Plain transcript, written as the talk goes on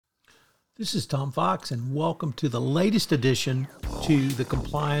This is Tom Fox, and welcome to the latest addition to the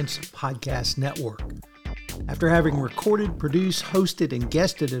Compliance Podcast Network. After having recorded, produced, hosted, and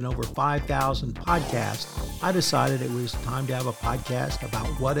guested in over 5,000 podcasts, I decided it was time to have a podcast about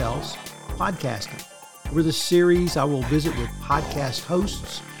what else? Podcasting. Over this series, I will visit with podcast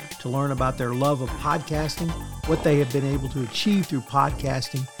hosts to learn about their love of podcasting, what they have been able to achieve through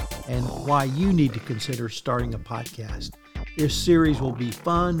podcasting, and why you need to consider starting a podcast. This series will be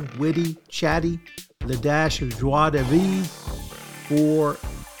fun, witty, chatty, with a dash of joie de vivre for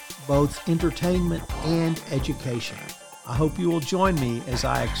both entertainment and education. I hope you will join me as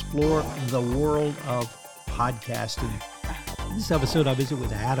I explore the world of podcasting. In this episode, I visit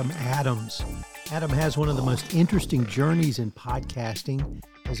with Adam Adams. Adam has one of the most interesting journeys in podcasting,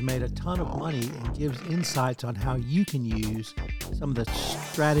 has made a ton of money, and gives insights on how you can use some of the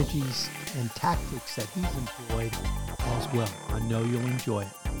strategies and tactics that he's employed as well. I know you'll enjoy it.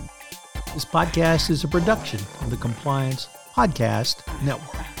 This podcast is a production of the Compliance Podcast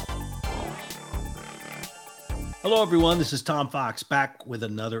Network. Hello, everyone. This is Tom Fox back with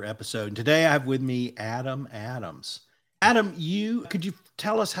another episode. Today, I have with me Adam Adams. Adam, could you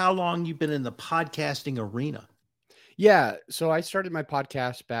tell us how long you've been in the podcasting arena? Yeah, so I started my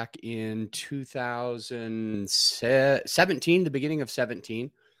podcast back in 2017, the beginning of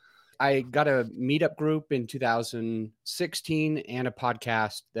 17. I got a meetup group in 2016 and a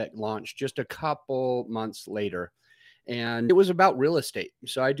podcast that launched just a couple months later. And it was about real estate.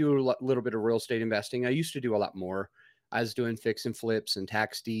 So I do a little bit of real estate investing. I used to do a lot more. I was doing fix and flips and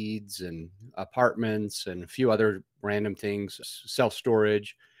tax deeds and apartments and a few other random things,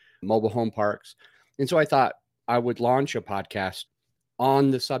 self-storage, mobile home parks. And so I thought I would launch a podcast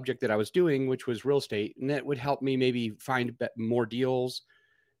on the subject that I was doing, which was real estate. And that would help me maybe find more deals,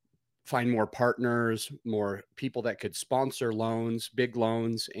 find more partners, more people that could sponsor loans, big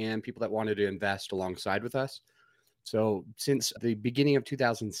loans, and people that wanted to invest alongside with us. So since the beginning of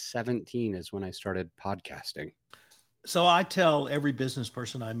 2017 is when I started podcasting. So I tell every business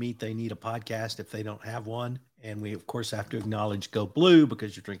person I meet they need a podcast if they don't have one. And we, of course, have to acknowledge Go Blue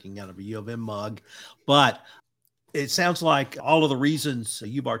because you're drinking out of a U of M mug. But it sounds like all of the reasons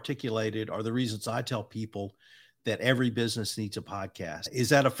you've articulated are the reasons I tell people that every business needs a podcast. Is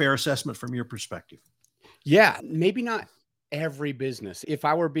that a fair assessment from your perspective? Yeah, maybe not every business. If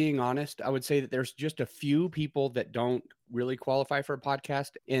I were being honest, I would say that there's just a few people that don't really qualify for a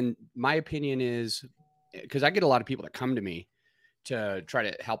podcast. And my opinion is, because I get a lot of people that come to me to try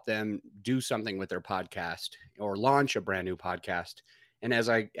to help them do something with their podcast or launch a brand new podcast. And as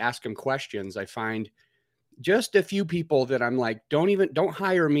I ask them questions, I find just a few people that I'm like, don't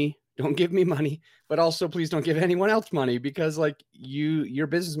hire me. Don't give me money, but also please don't give anyone else money, because like your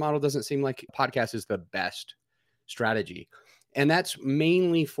business model doesn't seem like podcast is the best strategy. And that's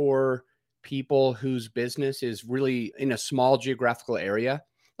mainly for people whose business is really in a small geographical area.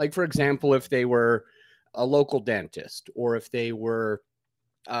 Like, for example, if they were a local dentist, or if they were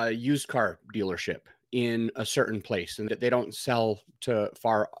a used car dealership in a certain place and that they don't sell to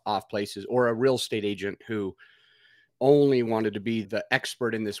far off places, or a real estate agent who only wanted to be the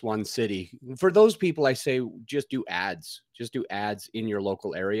expert in this one city. For those people, I say, just do ads in your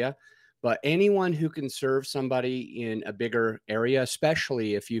local area. But anyone who can serve somebody in a bigger area,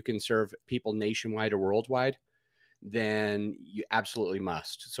 especially if you can serve people nationwide or worldwide, then you absolutely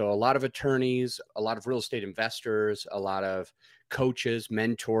must. So a lot of attorneys, a lot of real estate investors, a lot of coaches,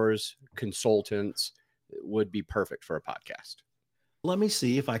 mentors, consultants would be perfect for a podcast. Let me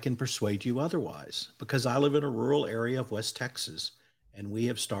see if I can persuade you otherwise, because I live in a rural area of West Texas, and we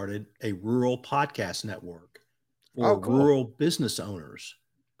have started a rural podcast network for rural business owners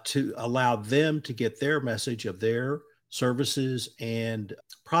to allow them to get their message of their services and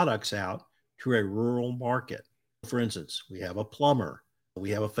products out to a rural market. For instance, we have a plumber, we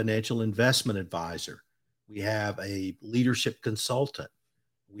have a financial investment advisor, we have a leadership consultant,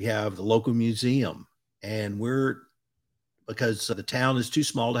 we have the local museum, and because the town is too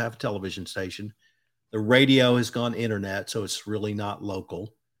small to have a television station, the radio has gone internet, so it's really not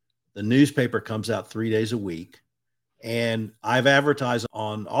local. The newspaper comes out 3 days a week, and I've advertised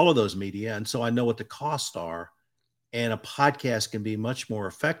on all of those media, and so I know what the costs are, and a podcast can be much more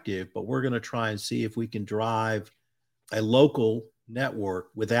effective, but we're going to try and see if we can drive a local network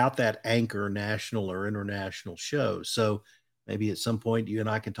without that anchor national or international show. So maybe at some point you and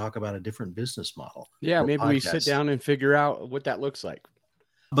I can talk about a different business model. Yeah, maybe we sit down and figure out what that looks like.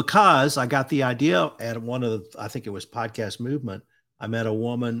 Because I got the idea at one of I think it was Podcast Movement. I met a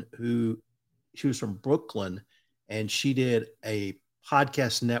woman she was from Brooklyn, and she did a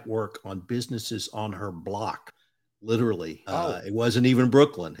podcast network on businesses on her block. literally. Oh. It wasn't even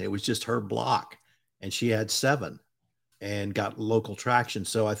Brooklyn. It was just her block. And she had 7 and got local traction.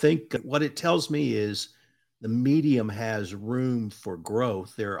 So I think what it tells me is the medium has room for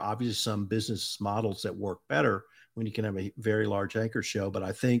growth. There are obviously some business models that work better when you can have a very large anchor show. But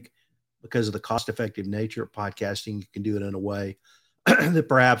I think because of the cost-effective nature of podcasting, you can do it in a way that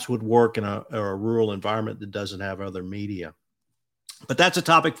perhaps would work in a rural environment that doesn't have other media. But that's a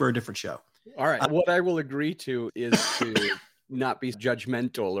topic for a different show. All right. What I will agree to is to not be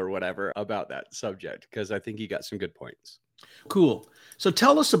judgmental or whatever about that subject, because I think you got some good points. Cool. So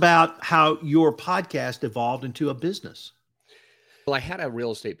tell us about how your podcast evolved into a business. Well, I had a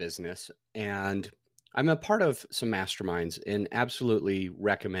real estate business, and I'm a part of some masterminds, and absolutely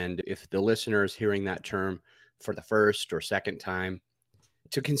recommend, if the listeners hearing that term for the first or second time,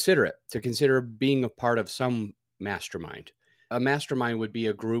 to consider being a part of some mastermind. A mastermind would be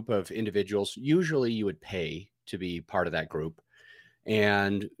a group of individuals. Usually you would pay to be part of that group.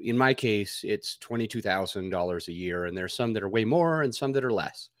 And in my case, it's $22,000 a year. And there's some that are way more and some that are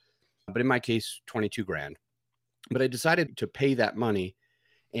less. But in my case, 22 grand. But I decided to pay that money.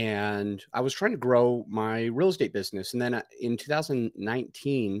 And I was trying to grow my real estate business. And then in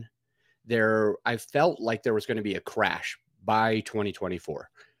 2019, I felt like there was going to be a crash by 2024.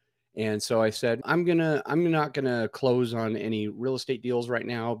 And so I said, I'm not gonna close on any real estate deals right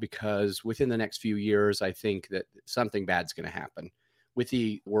now, because within the next few years, I think that something bad's going to happen with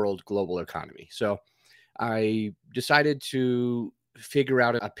the world global economy. So I decided to figure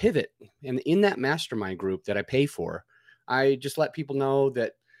out a pivot. And in that mastermind group that I pay for, I just let people know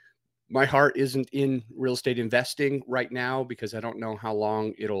that my heart isn't in real estate investing right now, because I don't know how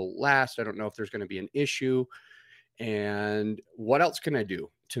long it'll last. I don't know if there's going to be an issue. And what else can I do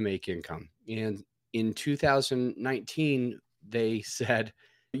to make income? And in 2019, they said,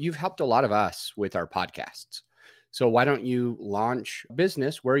 you've helped a lot of us with our podcasts. So why don't you launch a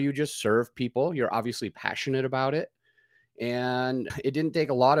business where you just serve people? You're obviously passionate about it. And it didn't take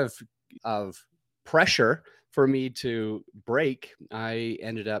a lot of pressure for me to break. I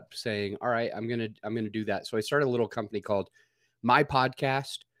ended up saying, all right, I'm going to do that. So I started a little company called My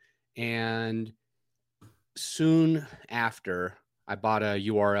Podcast. And soon after, I bought a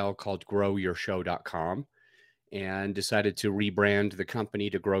URL called growyourshow.com and decided to rebrand the company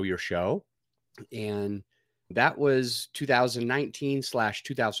to Grow Your Show. And that was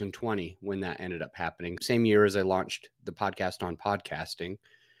 2019/2020 when that ended up happening. Same year as I launched the podcast on podcasting.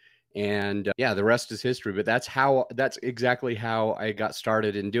 And the rest is history. But that's exactly how I got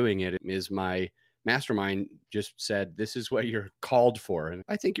started in doing it. Is my mastermind just said, this is what you're called for. And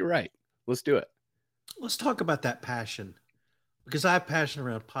I think you're right. Let's do it. Let's talk about that passion, because I have passion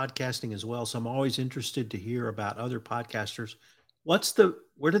around podcasting as well. So I'm always interested to hear about other podcasters.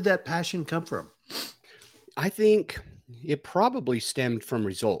 Where did that passion come from? I think it probably stemmed from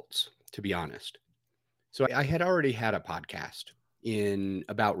results, to be honest. So I had already had a podcast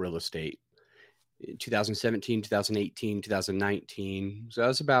about real estate in 2017, 2018, 2019. So I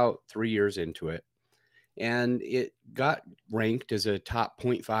was about 3 years into it. And it got ranked as a top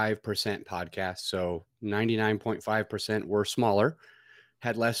 0.5% podcast. So 99.5% were smaller,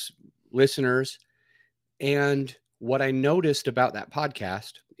 had less listeners. And what I noticed about that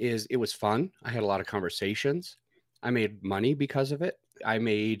podcast is it was fun. I had a lot of conversations. I made money because of it. I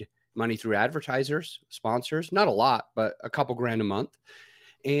made money through advertisers, sponsors, not a lot, but a couple grand a month.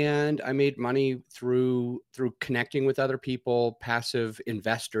 And I made money through connecting with other people, passive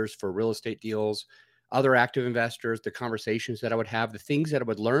investors for real estate deals, other active investors, the conversations that I would have, the things that I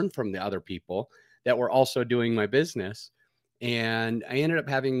would learn from the other people that were also doing my business. And I ended up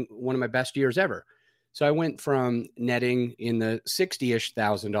having one of my best years ever. So I went from netting in the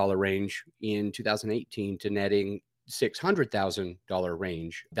 $60,000 range in 2018 to netting $600,000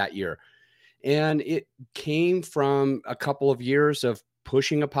 range that year. And it came from a couple of years of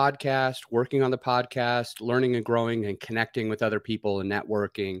pushing a podcast, working on the podcast, learning and growing and connecting with other people and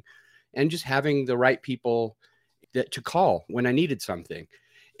networking, and just having the right people to call when I needed something.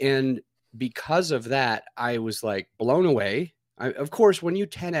 And because of that, I was like blown away. Of course, when you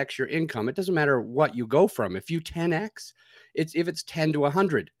 10x your income, it doesn't matter what you go from. If you 10x, if it's 10 to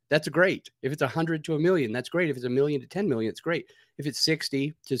 100, that's great. If it's 100 to 1 million, that's great. If it's 1 million to 10 million, it's great. If it's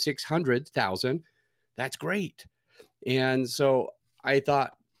 60 to 600,000, that's great. And so I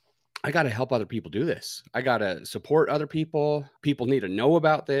thought, I got to help other people do this. I got to support other people. People need to know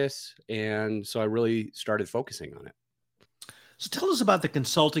about this. And so I really started focusing on it. So tell us about the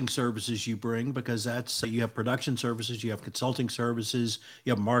consulting services you bring, because you have production services, you have consulting services,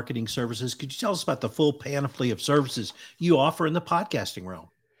 you have marketing services. Could you tell us about the full panoply of services you offer in the podcasting realm?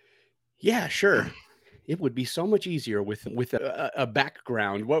 Yeah, sure. it would be so much easier with a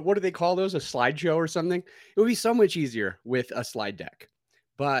background. What do they call those? A slideshow or something? It would be so much easier with a slide deck.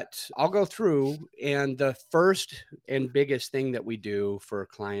 But I'll go through, and the first and biggest thing that we do for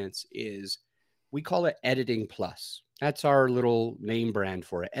clients is we call it Editing Plus. That's our little name brand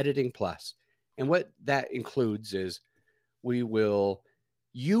for it, Editing Plus. And what that includes is you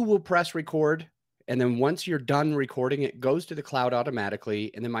will press record. And then once you're done recording, it goes to the cloud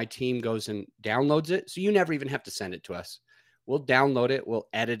automatically. And then my team goes and downloads it. So you never even have to send it to us. We'll download it. We'll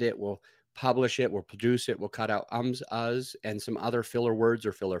edit it. We'll publish it. We'll produce it. We'll cut out ums, uhs, and some other filler words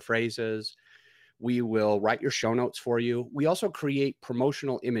or filler phrases. We will write your show notes for you. We also create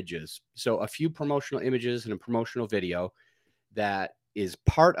promotional images. So a few promotional images and a promotional video that is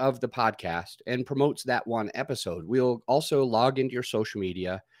part of the podcast and promotes that one episode. We'll also log into your social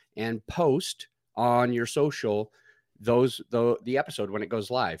media and post on your social the episode when it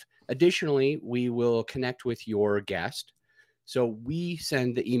goes live. Additionally, we will connect with your guest. So we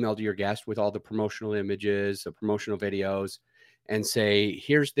send the email to your guest with all the promotional images, the promotional videos, and say,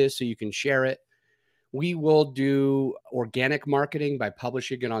 here's this so you can share it. We will do organic marketing by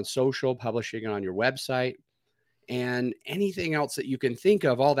publishing it on social, publishing it on your website, and anything else that you can think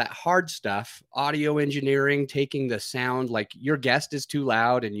of, all that hard stuff, audio engineering, taking the sound, like your guest is too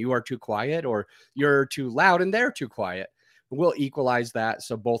loud and you are too quiet, or you're too loud and they're too quiet. We'll equalize that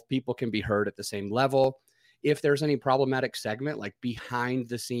so both people can be heard at the same level. If there's any problematic segment, like behind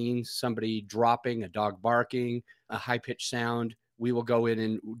the scenes, somebody dropping, a dog barking, a high-pitched sound, we will go in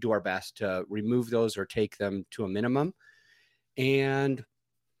and do our best to remove those or take them to a minimum. And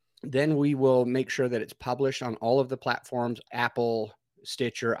then we will make sure that it's published on all of the platforms, Apple,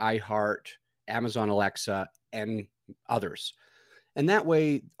 Stitcher, iHeart, Amazon Alexa, and others. And that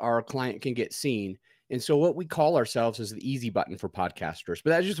way our client can get seen. And so what we call ourselves is the easy button for podcasters,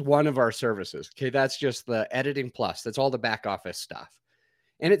 but that's just one of our services. Okay. That's just the Editing Plus. That's all the back office stuff.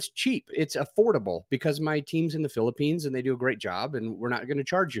 And it's cheap. It's affordable because my team's in the Philippines and they do a great job. And we're not going to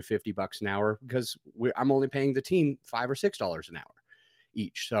charge you $50 an hour because I'm only paying the team $5 or $6 an hour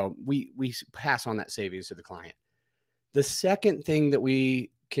each. So we pass on that savings to the client. The second thing that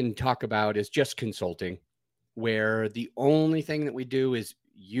we can talk about is just consulting, where the only thing that we do is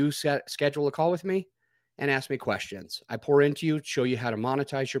you schedule a call with me and ask me questions. I pour into you, show you how to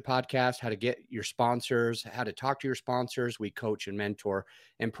monetize your podcast, how to get your sponsors, how to talk to your sponsors. We coach and mentor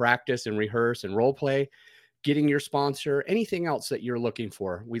and practice and rehearse and role play, getting your sponsor, anything else that you're looking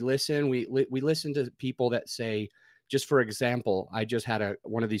for. We listen. We listen to people that say, just for example, I just had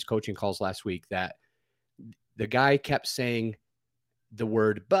one of these coaching calls last week that the guy kept saying the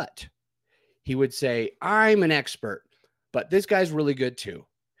word but. He would say, I'm an expert, but this guy's really good too.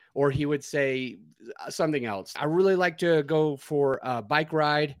 Or he would say something else. I really like to go for a bike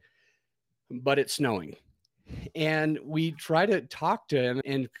ride, but it's snowing. And we try to talk to him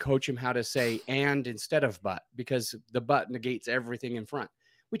and coach him how to say and instead of but, because the but negates everything in front.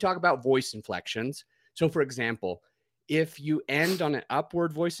 We talk about voice inflections. So for example, if you end on an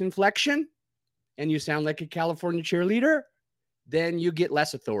upward voice inflection and you sound like a California cheerleader, then you get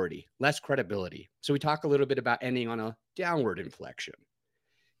less authority, less credibility. So we talk a little bit about ending on a downward inflection.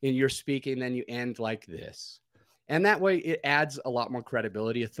 And you're speaking, then you end like this. And that way it adds a lot more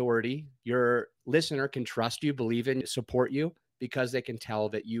credibility, authority. Your listener can trust you, believe in you, support you, because they can tell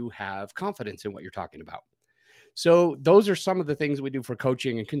that you have confidence in what you're talking about. So those are some of the things we do for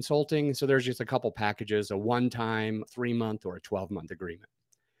coaching and consulting. So there's just a couple packages, a one-time, 3-month, or a 12-month agreement.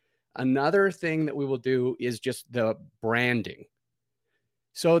 Another thing that we will do is just the branding.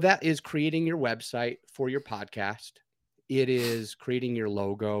 So that is creating your website for your podcast. It is creating your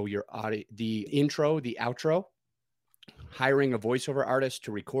logo, your audio, the intro, the outro, hiring a voiceover artist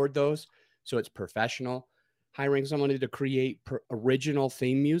to record those so it's professional, hiring someone to create original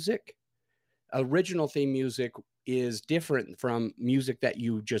theme music. Original theme music is different from music that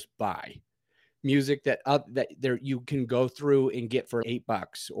you just buy. Music that you can go through and get for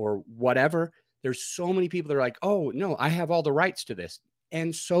 $8 or whatever. There's so many people that are like, oh no, I have all the rights to this.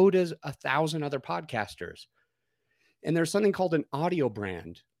 And so does 1,000 other podcasters. And there's something called an audio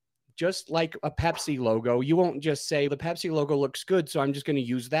brand. Just like a Pepsi logo, you won't just say the Pepsi logo looks good, so I'm just going to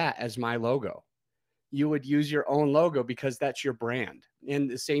use that as my logo. You would use your own logo because that's your brand. And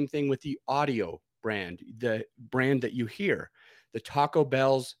the same thing with the audio brand, the brand that you hear. The Taco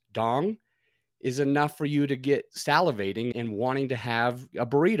Bell's dong is enough for you to get salivating and wanting to have a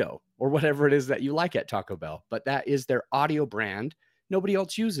burrito or whatever it is that you like at Taco Bell. But that is their audio brand. Nobody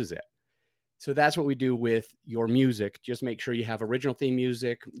else uses it. So that's what we do with your music. Just make sure you have original theme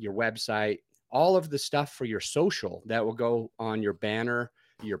music, your website, all of the stuff for your social that will go on your banner,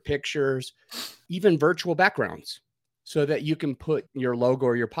 your pictures, even virtual backgrounds, so that you can put your logo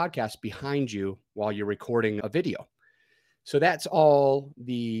or your podcast behind you while you're recording a video. So that's all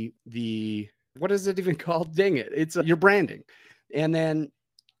the what is it even called? Dang it. It's your branding. And then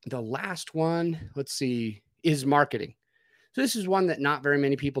the last one, let's see, is marketing. So this is one that not very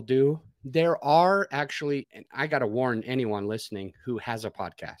many people do. There are actually, and I got to warn anyone listening who has a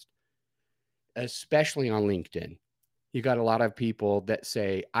podcast, especially on LinkedIn. You got a lot of people that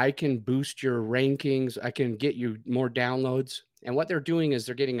say, I can boost your rankings. I can get you more downloads. And what they're doing is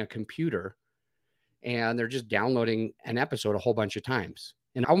they're getting a computer and they're just downloading an episode a whole bunch of times.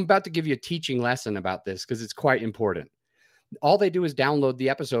 And I'm about to give you a teaching lesson about this because it's quite important. All they do is download the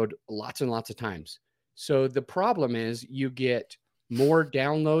episode lots and lots of times. So the problem is you get more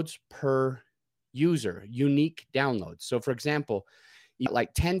downloads per user, unique downloads. So for example, you got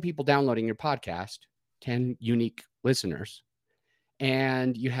like 10 people downloading your podcast, 10 unique listeners,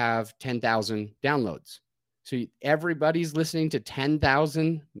 and you have 10,000 downloads. So everybody's listening to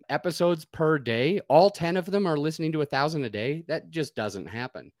 10,000 episodes per day. All 10 of them are listening to 1,000 a day. That just doesn't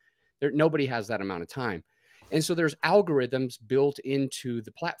happen. Nobody has that amount of time. And so there's algorithms built into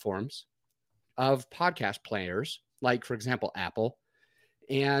the platforms of podcast players, like, for example, Apple.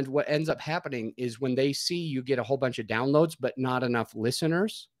 And what ends up happening is when they see you get a whole bunch of downloads, but not enough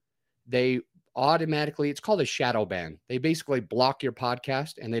listeners, they automatically, it's called a shadow ban. They basically block your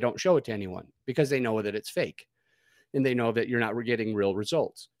podcast and they don't show it to anyone because they know that it's fake and they know that you're not getting real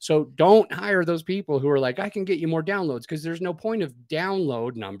results. So don't hire those people who are like, I can get you more downloads, because there's no point of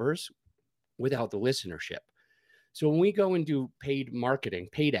download numbers without the listenership. So when we go and do paid marketing,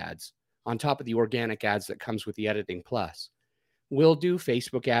 paid ads on top of the organic ads that comes with the Editing Plus, we'll do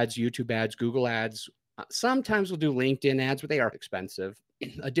Facebook ads, YouTube ads, Google ads. Sometimes we'll do LinkedIn ads, but they are expensive.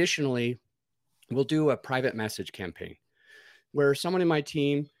 Additionally, we'll do a private message campaign where someone in my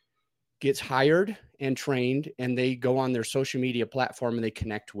team gets hired and trained, and they go on their social media platform and they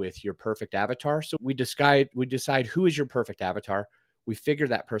connect with your perfect avatar. So we decide who is your perfect avatar. We figure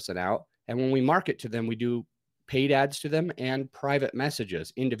that person out. And when we market to them, we do paid ads to them and private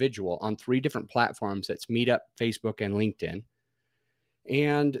messages, individual, on 3 different platforms. That's Meetup, Facebook, and LinkedIn.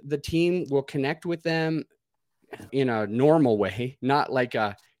 And the team will connect with them in a normal way, not like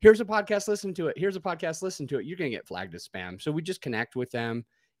here's a podcast, listen to it. Here's a podcast, listen to it. You're going to get flagged as spam. So we just connect with them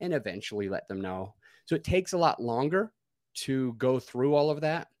and eventually let them know. So it takes a lot longer to go through all of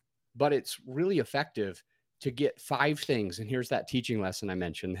that, but it's really effective to get 5 things. And here's that teaching lesson I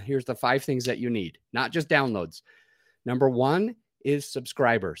mentioned. Here's the 5 things that you need, not just downloads. Number 1 is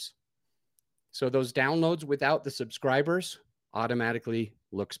subscribers. So those downloads without the subscribers automatically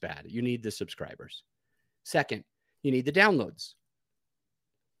looks bad. You need the subscribers. Second, you need the downloads.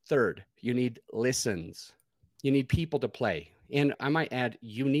 Third, you need listens. You need people to play. And I might add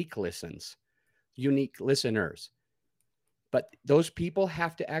unique listens, unique listeners. But those people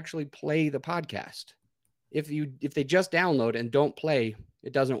have to actually play the podcast. If they just download and don't play,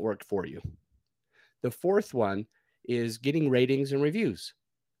 it doesn't work for you. The fourth one is getting ratings and reviews.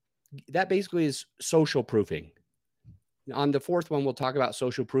 That basically is social proofing. On the fourth one, we'll talk about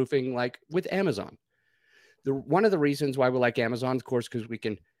social proofing, like with Amazon. One of the reasons why we like Amazon, of course, because we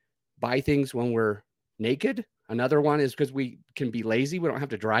can buy things when we're naked. Another one is because we can be lazy. We don't have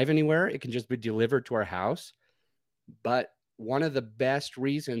to drive anywhere. It can just be delivered to our house. But one of the best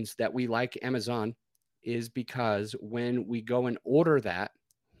reasons that we like Amazon is because when we go and order that,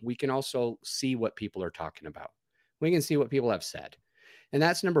 we can also see what people are talking about. We can see what people have said. And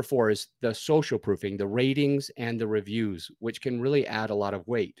that's number 4, is the social proofing, the ratings and the reviews, which can really add a lot of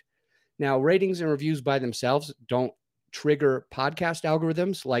weight. Now, ratings and reviews by themselves don't trigger podcast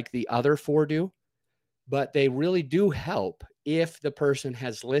algorithms like the other 4 do, but they really do help if the person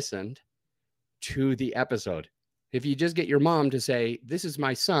has listened to the episode. If you just get your mom to say, this is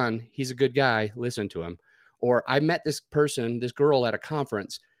my son, he's a good guy, listen to him. Or I met this person, this girl at a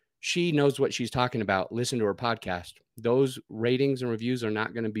conference, she knows what she's talking about, listen to her podcast. Those ratings and reviews are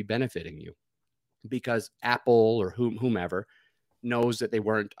not going to be benefiting you because Apple or whomever knows that they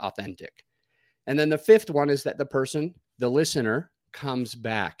weren't authentic. And then the 5th one is that the person, the listener, comes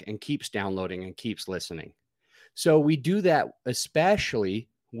back and keeps downloading and keeps listening. So we do that especially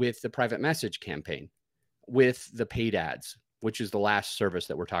with the private message campaign, with the paid ads, which is the last service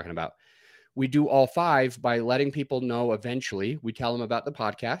that we're talking about. We do all 5 by letting people know eventually. We tell them about the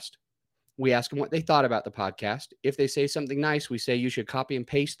podcast. We ask them what they thought about the podcast. If they say something nice, we say you should copy and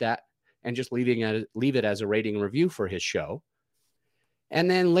paste that and just leave it as a rating and review for his show. And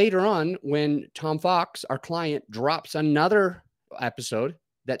then later on, when Tom Fox, our client, drops another episode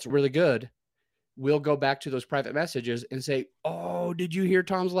that's really good, we'll go back to those private messages and say, oh, did you hear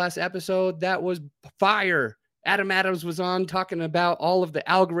Tom's last episode? That was fire. Adam Adams was on talking about all of the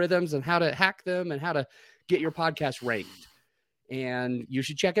algorithms and how to hack them and how to get your podcast ranked. And you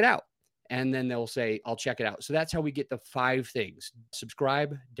should check it out. And then they'll say, I'll check it out. So that's how we get the 5 things: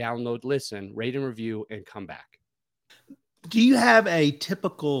 subscribe, download, listen, rate and review, and come back. Do you have a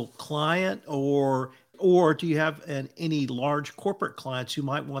typical client or do you have any large corporate clients who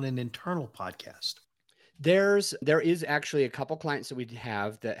might want an internal podcast? There is actually a couple clients that we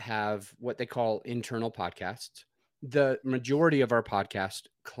have that have what they call internal podcasts. The majority of our podcast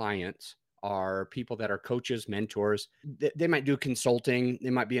clients are people that are coaches, mentors. They might do consulting.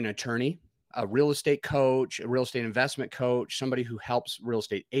 They might be an attorney, a real estate coach, a real estate investment coach, somebody who helps real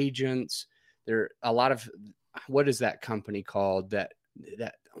estate agents. There are a lot of, what is that company called?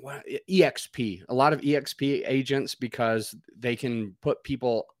 EXP, a lot of EXP agents, because they can put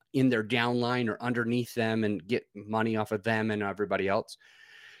people in their downline or underneath them and get money off of them and everybody else.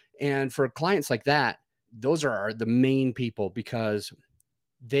 And for clients like that, those are the main people, because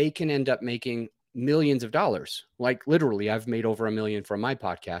they can end up making millions of dollars. Like literally, I've made over $1 million from my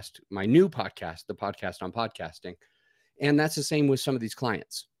podcast, my new podcast, the Podcast on Podcasting. And that's the same with some of these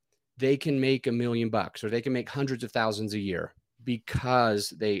clients. They can make $1 million or they can make hundreds of thousands a year because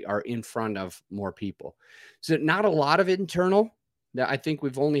they are in front of more people. So not a lot of internal. I think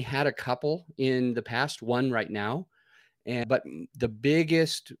we've only had a couple in the past, one right now. But the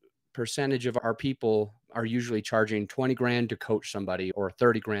biggest percentage of our people are usually charging 20 grand to coach somebody, or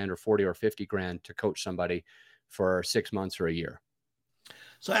 30 grand or 40 or 50 grand to coach somebody for 6 months or a year.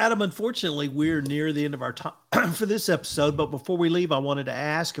 So Adam, unfortunately, we're near the end of our time for this episode. But before we leave, I wanted to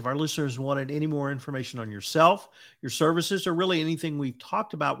ask if our listeners wanted any more information on yourself, your services, or really anything we've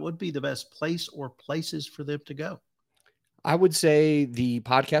talked about, what would be the best place or places for them to go? I would say the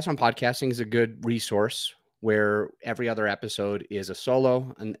Podcast on Podcasting is a good resource, where every other episode is a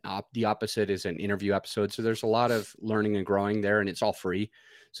solo, and the opposite is an interview episode. So there's a lot of learning and growing there, and it's all free.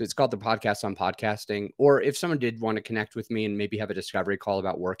 So it's called the Podcast on Podcasting. Or if someone did want to connect with me and maybe have a discovery call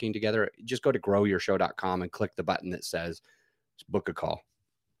about working together, just go to growyourshow.com and click the button that says book a call.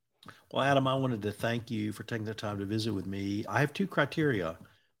 Well, Adam, I wanted to thank you for taking the time to visit with me. I have 2 criteria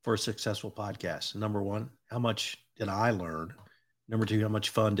for a successful podcast. Number 1, how much did I learn? Number 2, how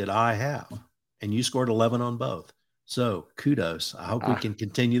much fun did I have? And you scored 11 on both. So kudos. I hope we can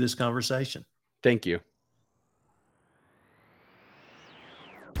continue this conversation. Thank you.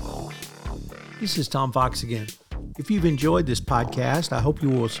 This is Tom Fox again. If you've enjoyed this podcast, I hope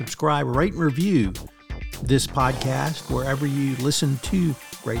you will subscribe, rate, and review this podcast wherever you listen to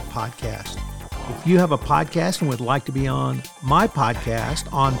great podcasts. If you have a podcast and would like to be on my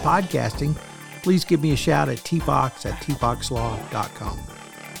podcast on podcasting, please give me a shout at tfox@tfoxlaw.com.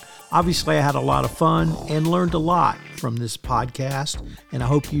 Obviously, I had a lot of fun and learned a lot from this podcast, and I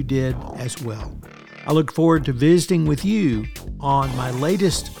hope you did as well. I look forward to visiting with you on my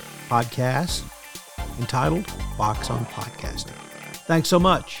latest podcast entitled Fox on Podcasting. Thanks so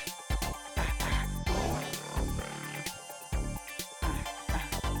much.